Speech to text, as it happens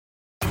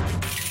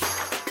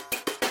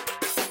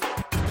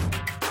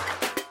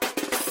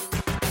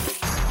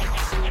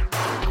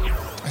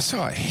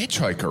saw a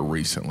hitchhiker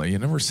recently. You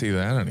never see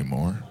that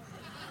anymore.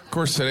 Of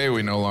course, today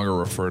we no longer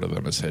refer to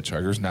them as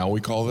hitchhikers. Now we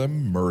call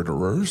them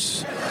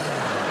murderers.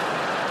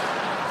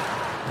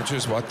 Which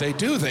is what they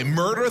do. They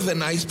murder the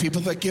nice people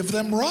that give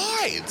them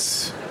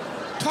rides.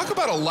 Talk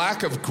about a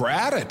lack of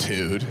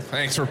gratitude.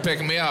 Thanks for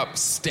picking me up.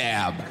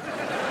 Stab.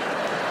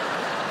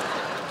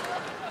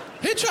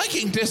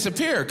 Hitchhiking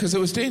disappeared because it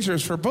was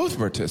dangerous for both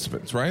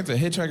participants, right? The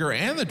hitchhiker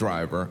and the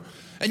driver.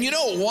 And you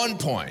know, at one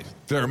point,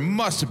 there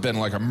must have been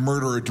like a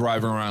murderer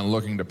driving around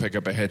looking to pick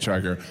up a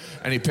hitchhiker,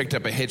 and he picked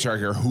up a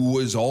hitchhiker who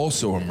was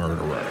also a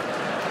murderer.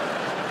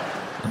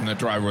 And the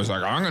driver was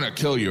like, I'm gonna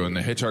kill you. And the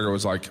hitchhiker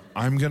was like,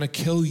 I'm gonna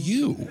kill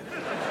you.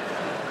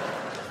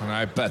 And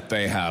I bet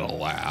they had a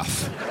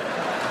laugh.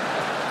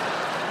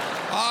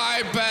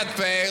 I bet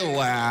they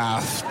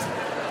laughed.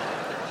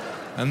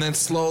 And then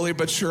slowly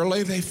but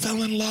surely, they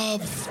fell in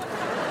love.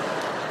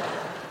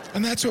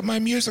 And that's what my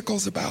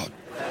musical's about.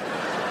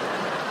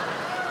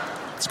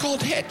 It's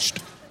called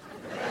Hitched.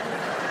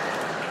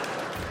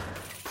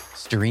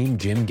 Stream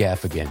Jim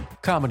Gaffigan,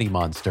 Comedy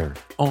Monster,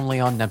 only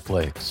on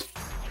Netflix.